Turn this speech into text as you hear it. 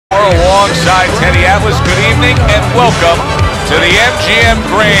alongside Teddy Atlas. Good evening and welcome to the MGM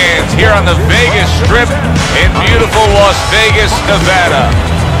Grand here on the Vegas Strip in beautiful Las Vegas, Nevada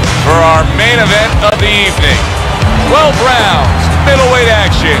for our main event of the evening. 12 rounds, middleweight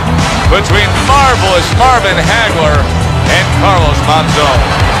action between marvelous Marvin Hagler and Carlos Monzon.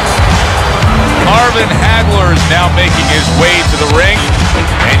 Marvin Hagler is now making his way to the ring,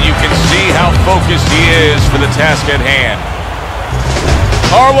 and you can see how focused he is for the task at hand.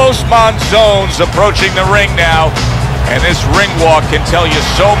 Carlos Monzon's approaching the ring now, and this ring walk can tell you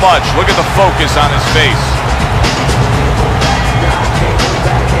so much. Look at the focus on his face.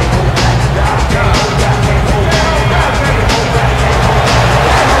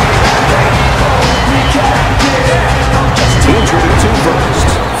 Introducing first,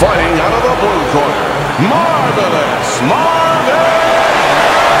 fighting out of the blue corner, marvelous Marvin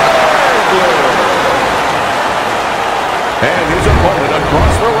Hagler. And his opponent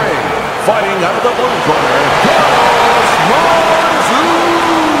across the ring, fighting out of the blue corner, Carlos Monzon.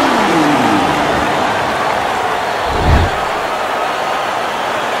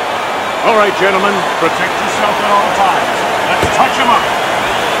 All right, gentlemen, protect yourself at all times. Let's touch him up.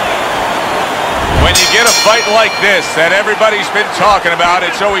 When you get a fight like this that everybody's been talking about,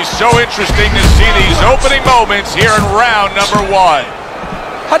 it's always so interesting to see these opening moments here in round number one.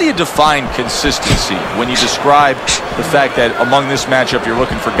 How do you define consistency when you describe the fact that among this matchup you're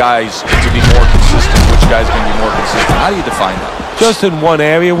looking for guys to be more consistent? Which guys can be more consistent? How do you define that? Just in one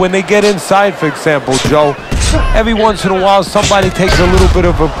area. When they get inside, for example, Joe, every once in a while somebody takes a little bit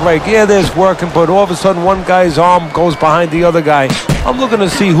of a break. Yeah, there's working, but all of a sudden one guy's arm goes behind the other guy. I'm looking to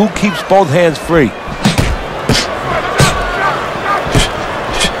see who keeps both hands free.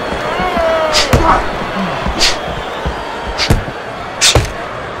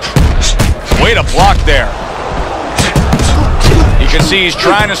 Way to block there. You can see he's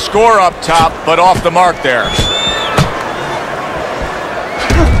trying to score up top, but off the mark there.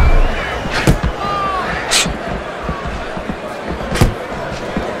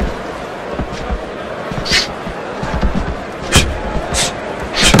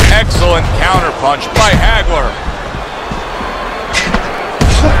 Excellent counterpunch by Hagler.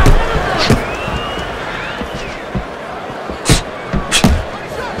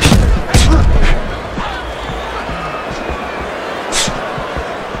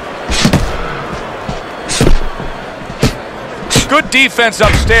 Good defense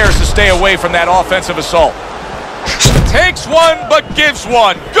upstairs to stay away from that offensive assault. Takes one, but gives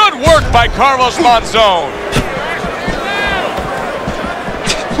one. Good work by Carlos Monzon.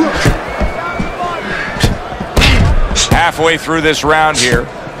 Halfway through this round here.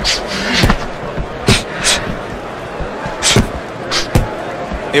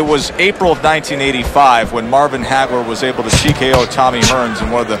 It was April of 1985 when Marvin Hagler was able to TKO Tommy Hearns in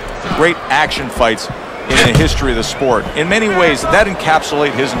one of the great action fights in the history of the sport. In many ways, that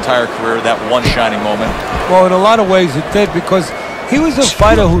encapsulated his entire career, that one shining moment. Well, in a lot of ways it did, because he was a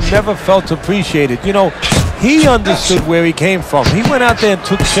fighter who never felt appreciated. You know, he understood where he came from. He went out there and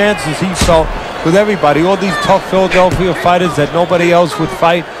took chances, he felt, with everybody. All these tough Philadelphia fighters that nobody else would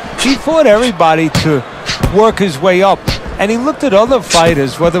fight. He fought everybody to work his way up. And he looked at other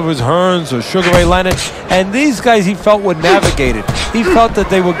fighters, whether it was Hearns or Sugar Ray Leonard, and these guys he felt were navigated. He felt that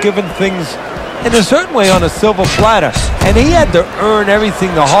they were given things in a certain way on a silver platter, and he had to earn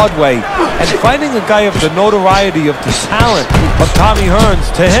everything the hard way. And fighting a guy of the notoriety, of the talent of Tommy Hearns,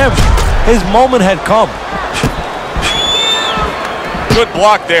 to him, his moment had come. Good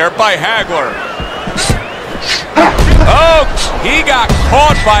block there by Hagler. Oh, he got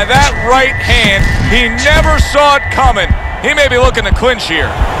caught by that right hand. He never saw it coming. He may be looking to clinch here.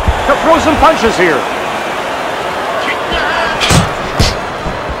 To throw some punches here.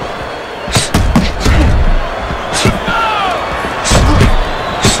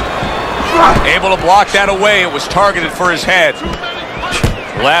 Able to block that away. It was targeted for his head.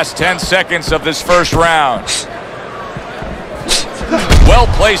 Last 10 seconds of this first round.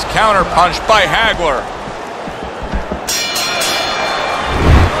 Well-placed counterpunch by Hagler.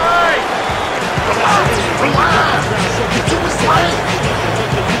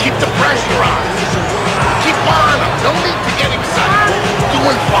 Keep the pressure on. Keep on. No need to get excited.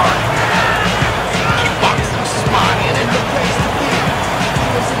 Doing fine. Keep boxing smart in the place to be.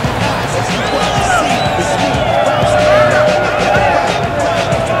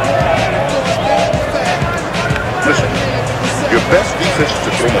 Listen, your best defense is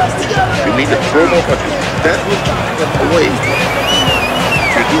to throw more punches. You need to throw more punches. That will keep him away.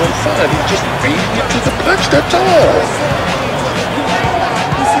 You're doing fine. He's just beating you to the punch, that's all.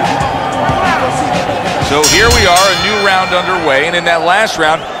 So here we are, a new round underway, and in that last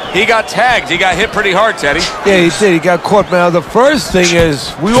round, He got tagged. He got hit pretty hard, Teddy. Yeah, he did. He got caught. Now, the first thing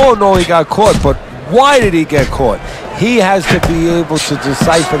is, we all know he got caught, but why did he get caught? He has to be able to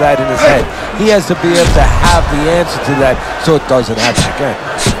decipher that in his head. He has to be able to have the answer to that so it doesn't happen again.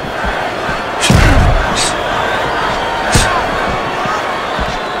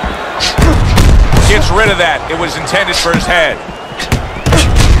 Gets rid of that. It was intended for his head.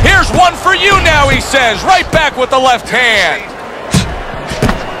 Here's one for you now, he says. Right back with the left hand.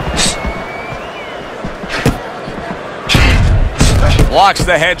 Blocks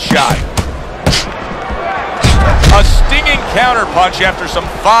the headshot. A stinging counterpunch after some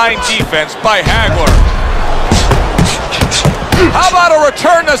fine defense by Hagler. How about a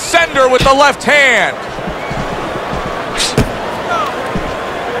return to sender with the left hand?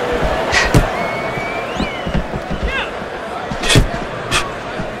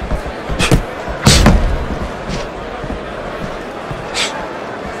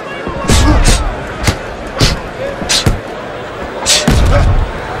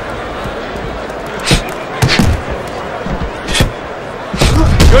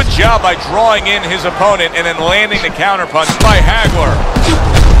 Good job by drawing in his opponent and then landing the counterpunch by Hagler.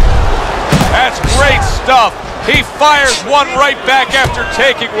 That's great stuff. He fires one right back after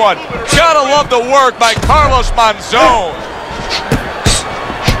taking one. Gotta love the work by Carlos Monzon.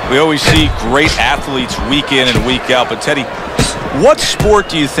 We always see great athletes week in and week out, but Teddy, what sport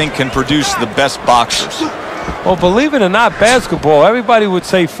do you think can produce the best boxers? Well, believe it or not, basketball. Everybody would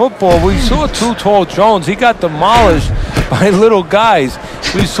say football. We saw Too Tall Jones. He got demolished by little guys.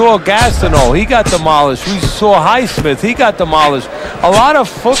 We saw Gastineau. He got demolished. We saw Highsmith. He got demolished. A lot of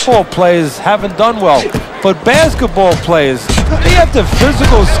football players haven't done well. But basketball players, they have the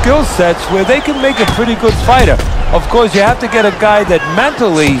physical skill sets where they can make a pretty good fighter. Of course, you have to get a guy that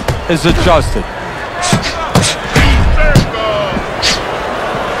mentally is adjusted.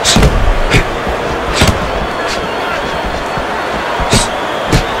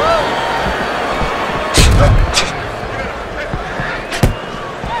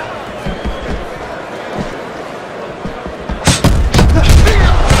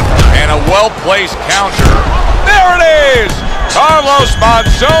 Well-placed counter. There it is! Carlos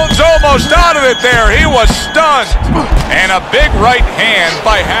Monzon's almost out of it there. He was stunned. And a big right hand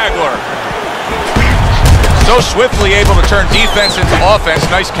by Hagler. So swiftly able to turn defense into offense.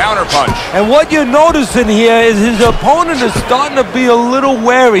 Nice counterpunch. And what you're noticing here is his opponent is starting to be a little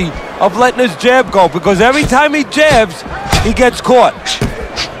wary of letting his jab go, because every time he jabs, he gets caught.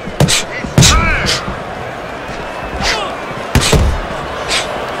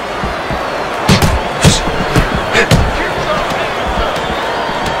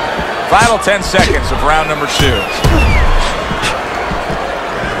 Final 10 seconds of round number 2.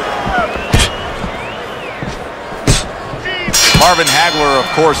 Marvin Hagler, of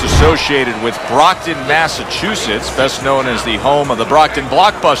course, associated with Brockton, Massachusetts, best known as the home of the Brockton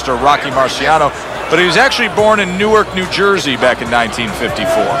blockbuster Rocky Marciano, but he was actually born in Newark, New Jersey back in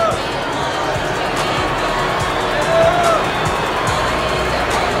 1954.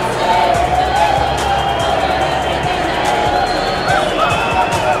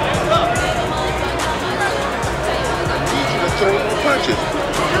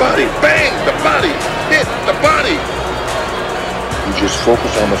 Body, bang, the body, hit the body. You just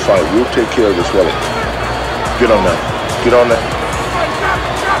focus on the fight. We'll take care of this, Willie. Get on that. Get on that.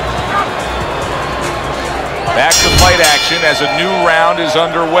 Back to fight action as a new round is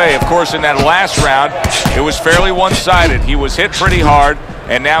underway. Of course, in that last round, it was fairly one-sided. He was hit pretty hard,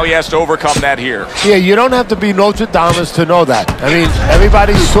 and now he has to overcome that here. Yeah, you don't have to be Notre Dame to know that. I mean,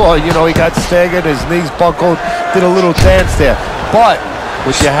 everybody saw, you know, he got staggered, his knees buckled, did a little dance there. But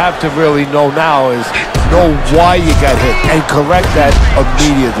what you have to really know now is know why you got hit and correct that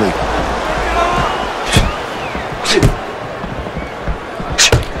immediately.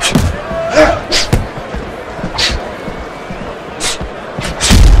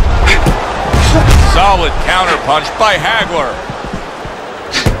 Solid counterpunch by Hagler.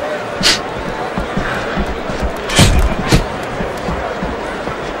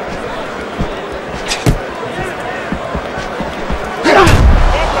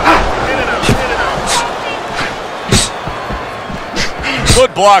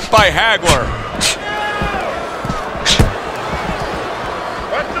 Good block by Hagler.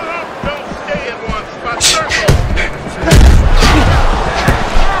 Don't stay in one spot. Circle.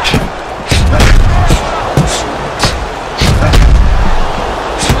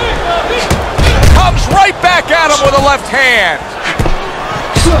 Comes right back at him with a left hand.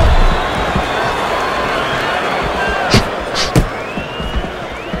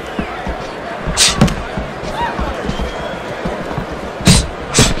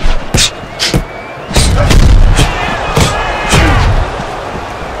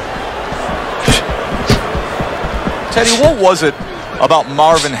 Teddy, what was it about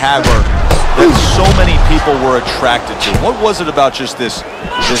Marvin Hagler that so many people were attracted to? What was it about just this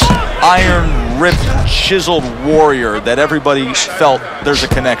iron-ripped, chiseled warrior that everybody felt there's a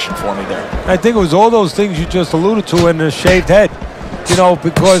connection for me there? I think it was all those things you just alluded to in the shaved head, you know,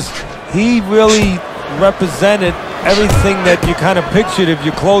 because he really represented everything that you kind of pictured if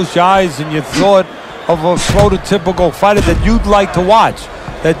you closed your eyes and you thought of a prototypical fighter that you'd like to watch,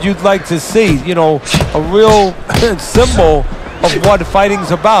 that you'd like to see, you know, a real symbol of what fighting's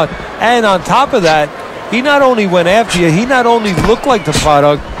about. And on top of that, he not only went after you, he not only looked like the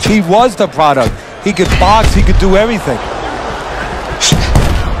product, he was the product. He could box, he could do everything.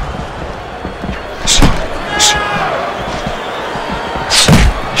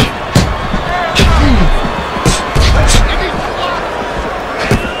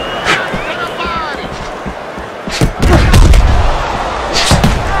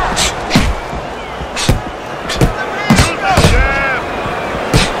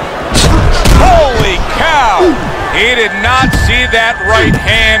 He did not see that right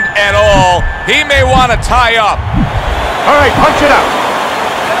hand at all. He may want to tie up. All right, punch it out.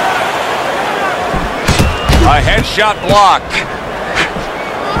 A headshot blocked.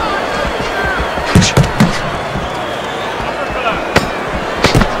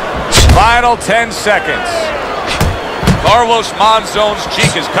 Final 10 seconds. Carlos Monzon's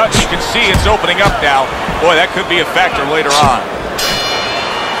cheek is cut. You can see it's opening up now. Boy, that could be a factor later on.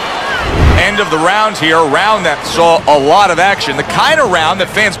 End of the round here, a round that saw a lot of action, the kind of round that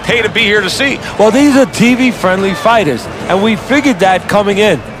fans pay to be here to see. Well, these are TV-friendly fighters, and we figured that coming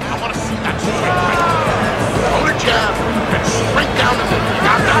in. I want to see that straight. Hold a jab and straight down the middle. You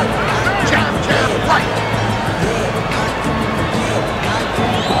got that? Jab, jab, right.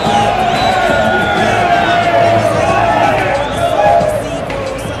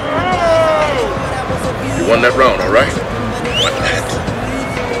 You won that round, all right? What next?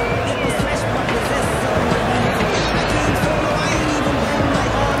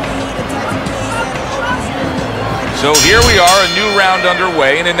 So here we are, a new round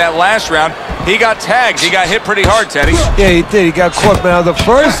underway, and in that last round, he got tagged. He got hit pretty hard, Teddy. Yeah, he did. He got caught. Now, the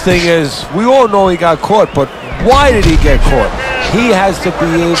first thing is, we all know he got caught, but why did he get caught? He has to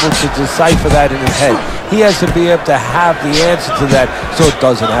be able to decipher that in his head. He has to be able to have the answer to that so it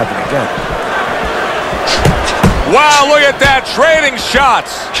doesn't happen again. Wow, look at that, trading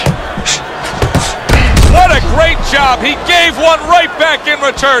shots. What a great job. He gave one right back in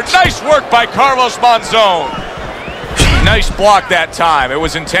return. Nice work by Carlos Monzon. Nice block that time. It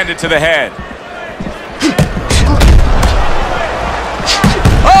was intended to the head.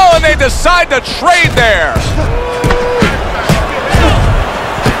 Oh, and they decide to trade there.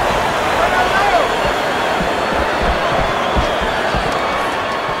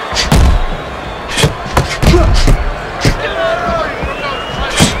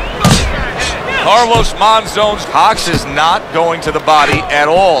 Carlos Monzon's box is not going to the body at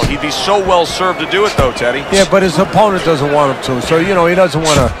all. He'd be so well served to do it, though, Teddy. Yeah, but his opponent doesn't want him to. So, you know, he doesn't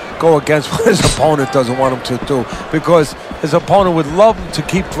want to go against what his opponent doesn't want him to do, because his opponent would love him to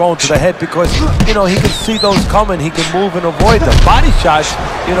keep throwing to the head because, you know, he can see those coming. He can move and avoid them. Body shots,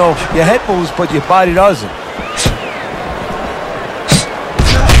 you know, your head moves, but your body doesn't.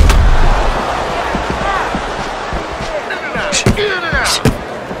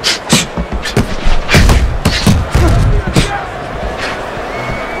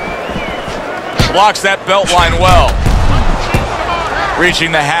 Blocks that belt line well.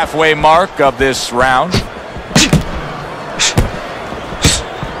 Reaching the halfway mark of this round. Keep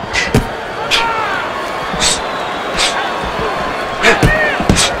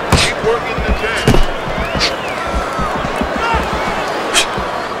working the jab.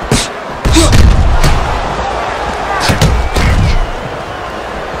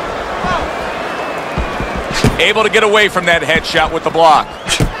 Able to get away from that headshot with the block.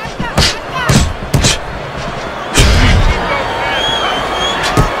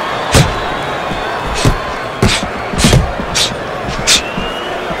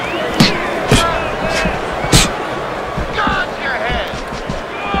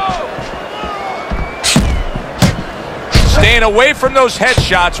 Staying away from those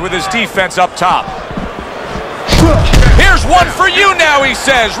headshots with his defense up top. Here's one for you now, he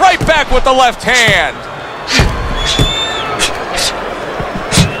says. Right back with the left hand.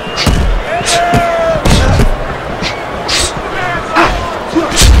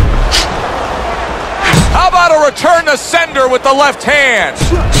 How about a return to sender with the left hand?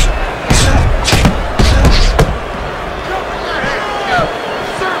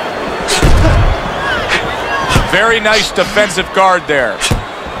 Very nice defensive guard there.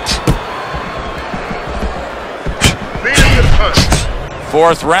 get a punch.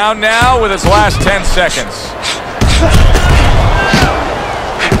 Fourth round now with its last 10 seconds.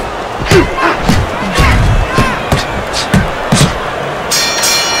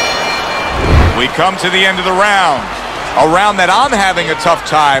 We come to the end of the round. A round that I'm having a tough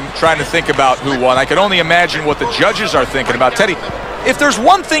time trying to think about who won. I can only imagine what the judges are thinking about. Teddy, if there's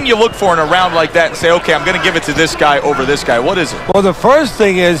one thing you look for in a round like that and say, okay, I'm going to give it to this guy over this guy, what is it? Well, the first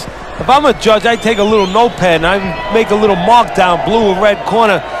thing is, if I'm a judge, I take a little notepad and I make a little mark down, blue or red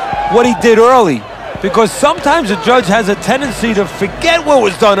corner, what he did early. Because sometimes a judge has a tendency to forget what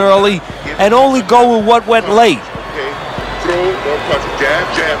was done early and only go with what went late. Okay, throw or punch, jab,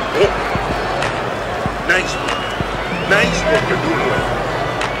 jab, hook. Nice one. Nice one, you're doing well.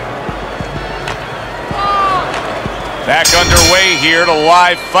 Back underway here to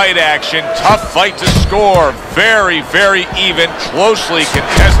live fight action. Tough fight to score. Very, very even, closely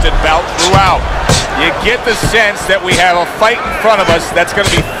contested bout throughout. You get the sense that we have a fight in front of us that's going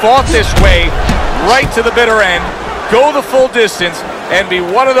to be fought this way right to the bitter end, go the full distance, and be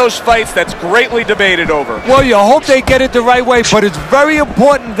one of those fights that's greatly debated over. Well, you hope they get it the right way, but it's very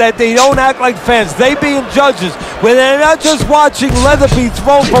important that they don't act like fans. They being judges, when they're not just watching Leatherby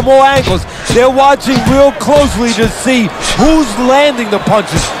thrown from all angles, they're watching real closely to see who's landing the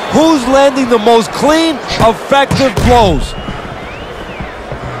punches, who's landing the most clean, effective blows.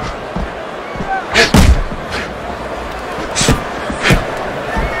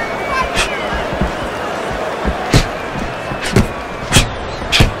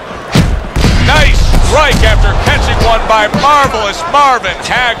 Strike after catching one by marvelous Marvin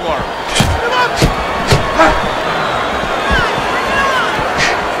Hagler.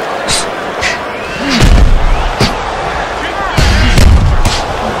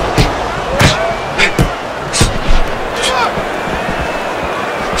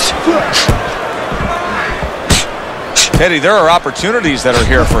 Teddy, there are opportunities that are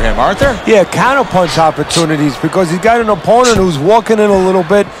here for him, aren't there? Yeah, counterpunch opportunities, because he's got an opponent who's walking in a little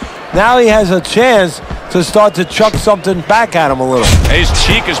bit. Now he has a chance to start to chuck something back at him a little. His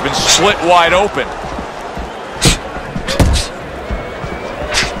cheek has been split wide open.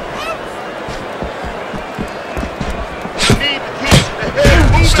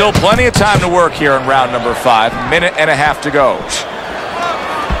 Still plenty of time to work here in round number 5. Minute and a half to go.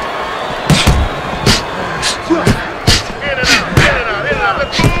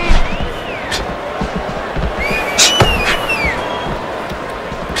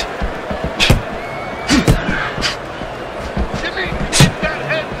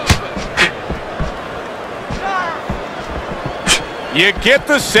 You get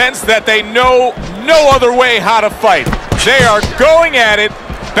the sense that they know no other way how to fight. They are going at it,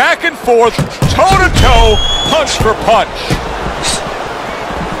 back and forth, toe-to-toe, punch for punch.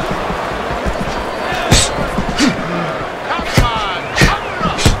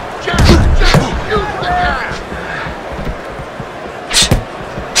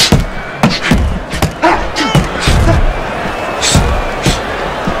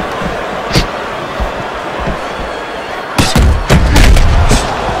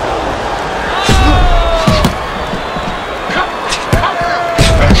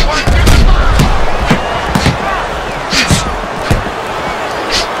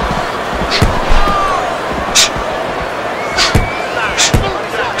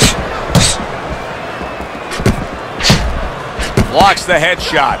 Blocks the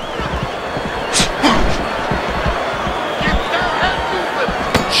headshot.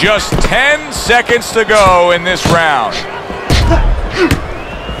 Just 10 seconds to go in this round.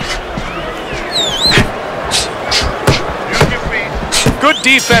 Good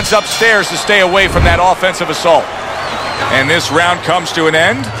defense upstairs to stay away from that offensive assault. And this round comes to an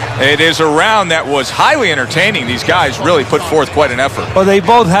end. It is a round that was highly entertaining. These guys really put forth quite an effort. Well, they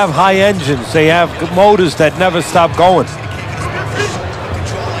both have high engines. They have motors that never stop going.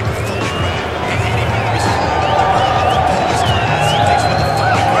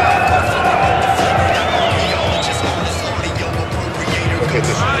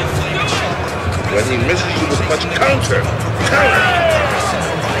 When he misses you with punch, counter. Counter.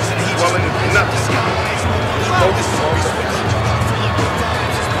 Swelling is nuts.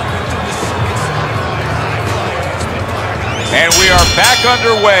 And we are back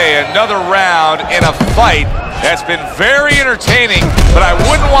underway. Another round in a fight that's been very entertaining, but I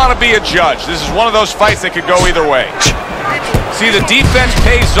wouldn't want to be a judge. This is one of those fights that could go either way. See, the defense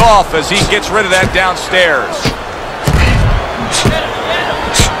pays off as he gets rid of that downstairs.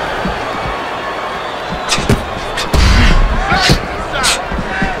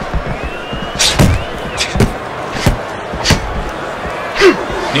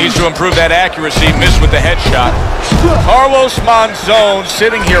 Needs to improve that accuracy. Missed with the headshot. Carlos Monzon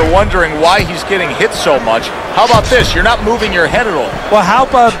sitting here wondering why he's getting hit so much. How about this? You're not moving your head at all. Well, how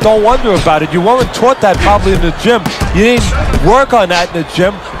about don't wonder about it? You weren't taught that probably in the gym. You didn't work on that in the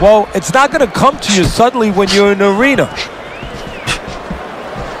gym. Well, it's not going to come to you suddenly when you're in the arena.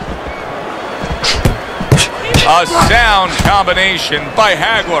 A sound combination by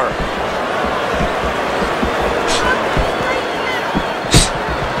Hagler.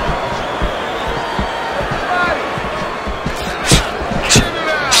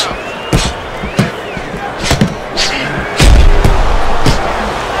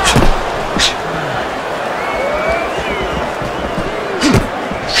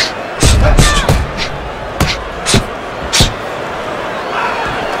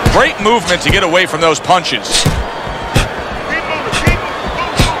 Great movement to get away from those punches.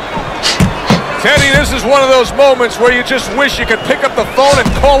 Teddy, this is one of those moments where you just wish you could pick up the phone and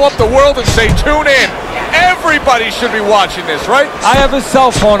call up the world and say, tune in. Everybody should be watching this, right? I have a cell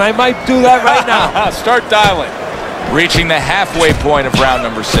phone. I might do that right now. Start dialing. Reaching the halfway point of round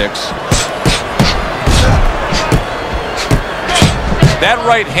number 6. That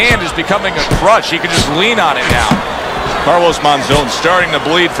right hand is becoming a crutch. He can just lean on it now. Carlos Monzon starting to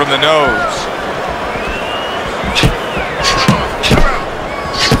bleed from the nose.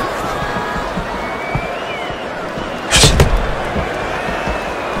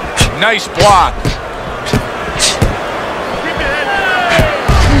 Nice block.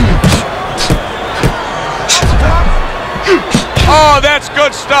 Oh, that's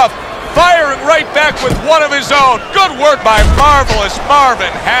good stuff. Firing right back with one of his own. Good work by marvelous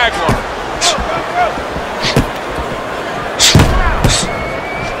Marvin Hagler.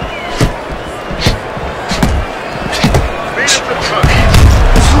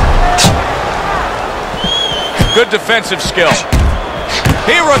 Good defensive skill.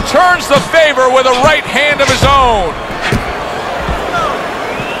 He returns the favor with a right hand of his own.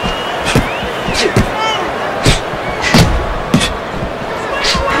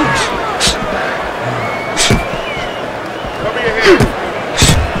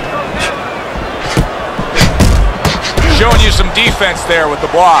 Showing you some defense there with the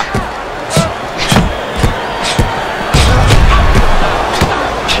block.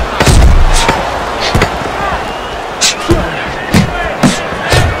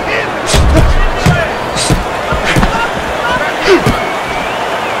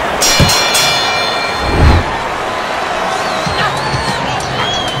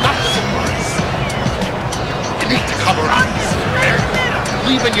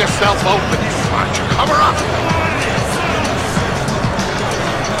 Leaving yourself open. Why don't you cover up?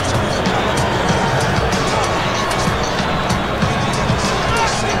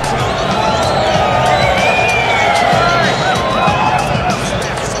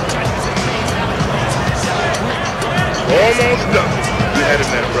 Almost done. You had in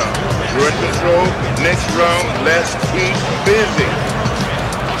that round. You're in control. Next round, let's keep busy.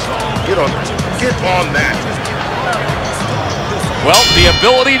 Get on that. Well, the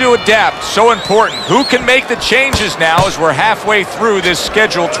ability to adapt, so important. Who can make the changes now as we're halfway through this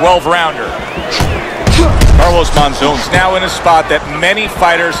scheduled 12-rounder? Carlos Monzon's now in a spot that many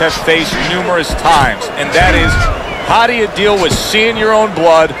fighters have faced numerous times, and that is, how do you deal with seeing your own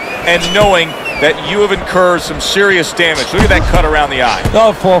blood and knowing that you have incurred some serious damage? Look at that cut around the eye.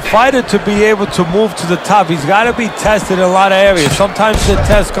 No, for a fighter to be able to move to the top, he's got to be tested in a lot of areas. Sometimes the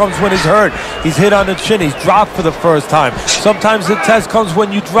test comes when he's hurt. He's hit on the chin. He's dropped for the first time. Sometimes the test comes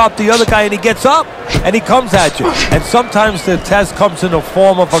when you drop the other guy and he gets up and he comes at you. And sometimes the test comes in the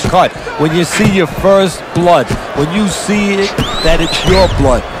form of a cut. When you see your first blood, when you see it, that it's your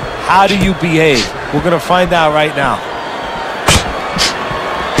blood, how do you behave? We're going to find out right now.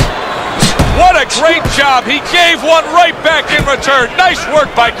 What a great job. He gave one right back in return. Nice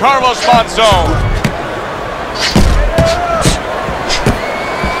work by Carlos Monzon.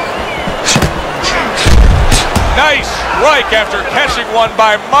 Nice strike after catching one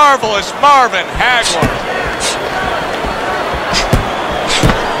by marvelous Marvin Hagler.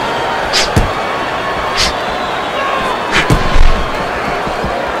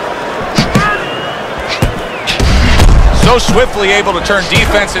 So swiftly able to turn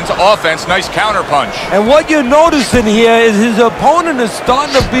defense into offense. Nice counter punch. And what you're noticing here is his opponent is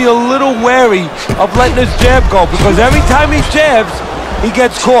starting to be a little wary of letting his jab go, because every time he jabs, he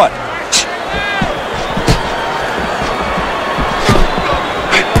gets caught.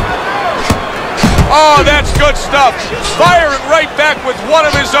 Oh, that's good stuff. Firing right back with one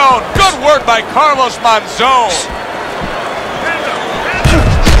of his own. Good work by Carlos Monzon.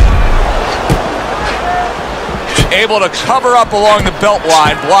 Able to cover up along the belt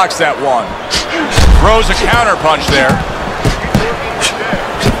line, blocks that one. Throws a counter punch there.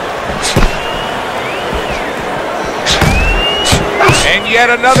 And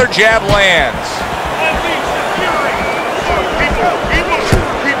yet another jab lands.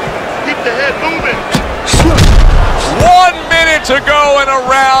 Keep the head moving. 1 minute to go in a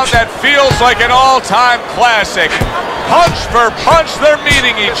round that feels like an all-time classic. Punch for punch, they're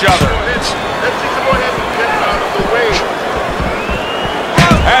meeting each other. Let's see someone has to get out of the way.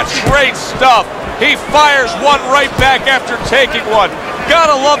 That's great stuff. He fires one right back after taking one.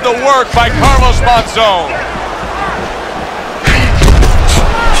 Gotta love the work by Carlos Monzon.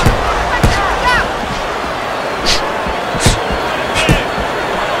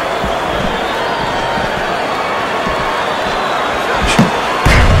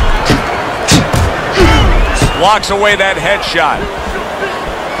 Blocks away that headshot.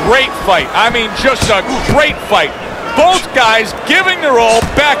 Great fight. I mean, just a great fight. Both guys giving their all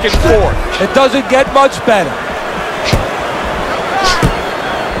back and forth. It doesn't get much better.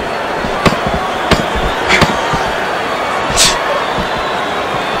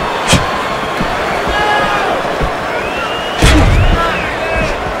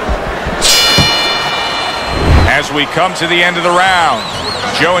 As we come to the end of the round,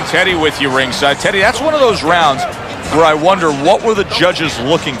 Joe and Teddy with you ringside. Teddy, that's one of those rounds where I wonder what were the judges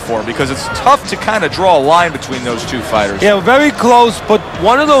looking for, because it's tough to kind of draw a line between those two fighters. Yeah, very close, but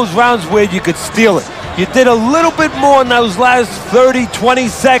one of those rounds where you could steal it. You did a little bit more in those last 30, 20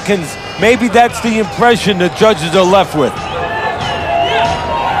 seconds. Maybe that's the impression the judges are left with.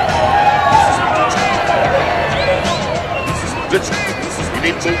 Listen, you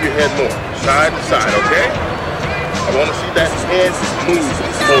need to move your head more, side to side, okay? I want to see that head move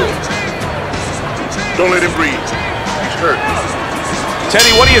more. Don't let him breathe. He's hurt. Teddy,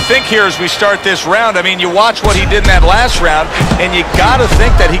 what do you think here as we start this round? I mean, you watch what he did in that last round, and you got to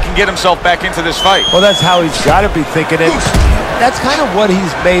think that he can get himself back into this fight. Well, that's how he's got to be thinking it. That's kind of what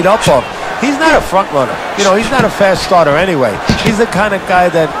he's made up of. He's not a front runner. You know, he's not a fast starter anyway. He's the kind of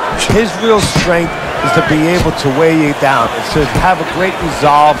guy that his real strength is to be able to weigh you down. It's to have a great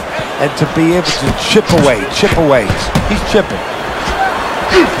resolve and to be able to chip away. He's chipping.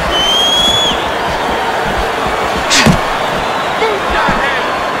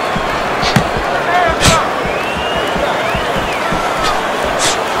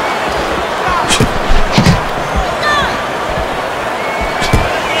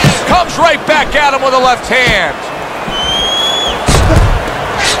 Comes right back at him with a left hand.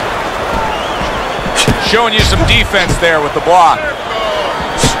 Showing you some defense there with the block.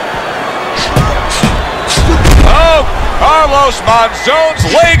 Oh, Carlos Monzon's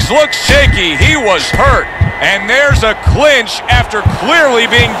legs look shaky. He was hurt. And there's a clinch after clearly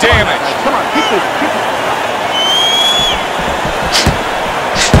being damaged. Come on, keep moving.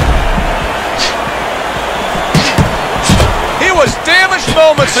 He was damaged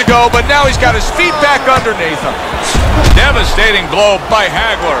moments ago, but now he's got his feet back underneath him. Devastating blow by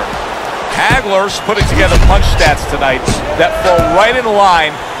Hagler. Hagler's putting together punch stats tonight that fall right in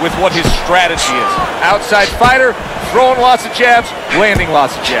line with what his strategy is. Outside fighter, throwing lots of jabs, landing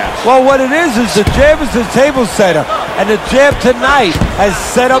lots of jabs. Well, what it is the jab is the table setter. And the jab tonight has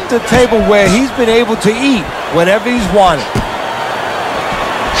set up the table where he's been able to eat whenever he's wanted.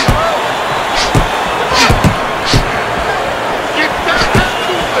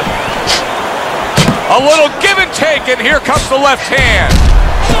 A little give and take, and here comes the left hand.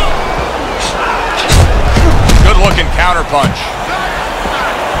 Good-looking counter punch.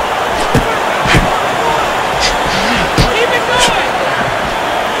 Keep it going.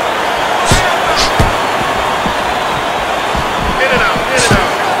 In and out, in and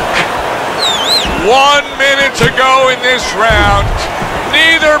out. 1 minute to go in this round.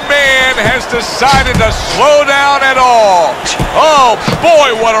 Neither man has decided to slow down at all. Oh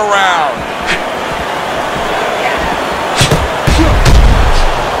boy, what a round.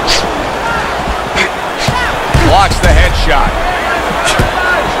 Blocks the headshot.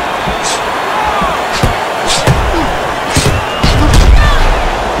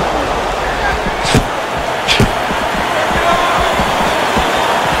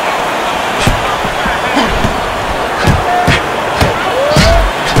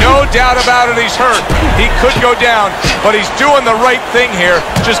 No doubt about it, he's hurt. He could go down, but he's doing the right thing here.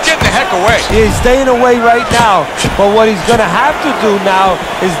 Just getting the heck away. He's staying away right now, but what he's going to have to do now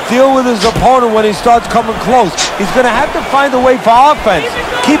is deal with his opponent when he starts coming close. He's going to have to find a way for offense.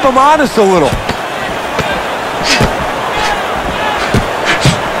 Keep him honest a little.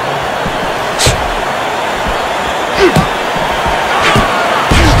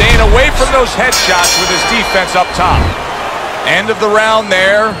 Staying away from getting those headshots with his defense up top. End of the round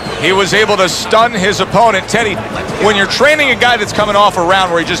there. He was able to stun his opponent. Teddy, when you're training a guy that's coming off a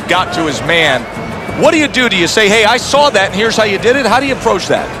round where he just got to his man, what do you do? Do you say, hey, I saw that and here's how you did it? How do you approach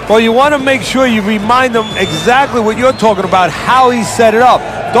that? Well, you want to make sure you remind them exactly what you're talking about, how he set it up.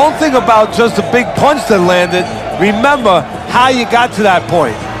 Don't think about just the big punch that landed. Remember how you got to that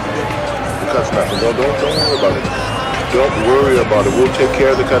point. Because nothing. Don't worry about it. Don't worry about it. We'll take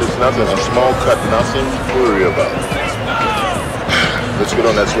care of the cut. It's nothing. A small cut, nothing to worry about. Let's get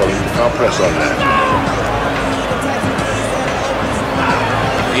on that swelling. Compress on that.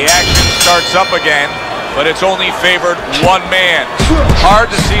 The action starts up again, but it's only favored one man. Hard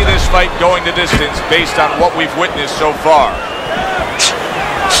to see this fight going the distance based on what we've witnessed so far.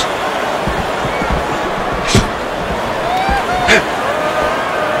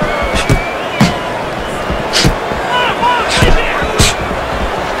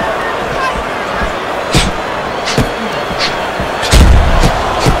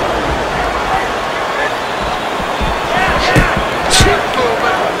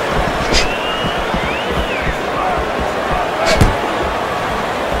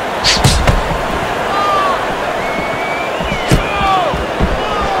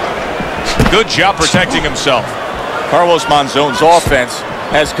 Good job protecting himself. Carlos Monzon's offense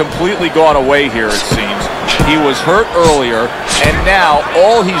has completely gone away here, it seems. He was hurt earlier, and now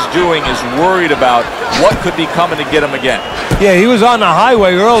all he's doing is worried about what could be coming to get him again. Yeah, he was on the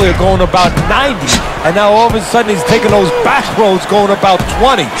highway earlier going about 90, and now all of a sudden he's taking those back roads going about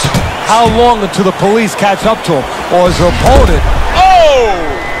 20. How long until the police catch up to him or his opponent? Oh!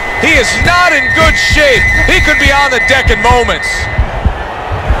 He is not in good shape. He could be on the deck in moments.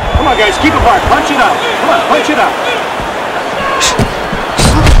 Come on, guys, keep it hard. Punch it out. Come on, punch it out.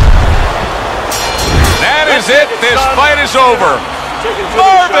 That is it. This fight is over.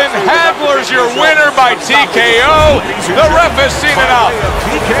 Marvin Hagler's your winner by TKO. The ref has seen enough.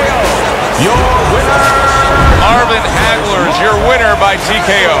 TKO. Your winner. Marvin Hagler's your winner by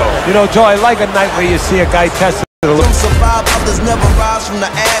TKO. You know, Joe, I like a night where you see a guy tested. Some survive, others never rise from the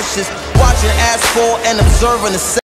ashes. Watching as fall and observing the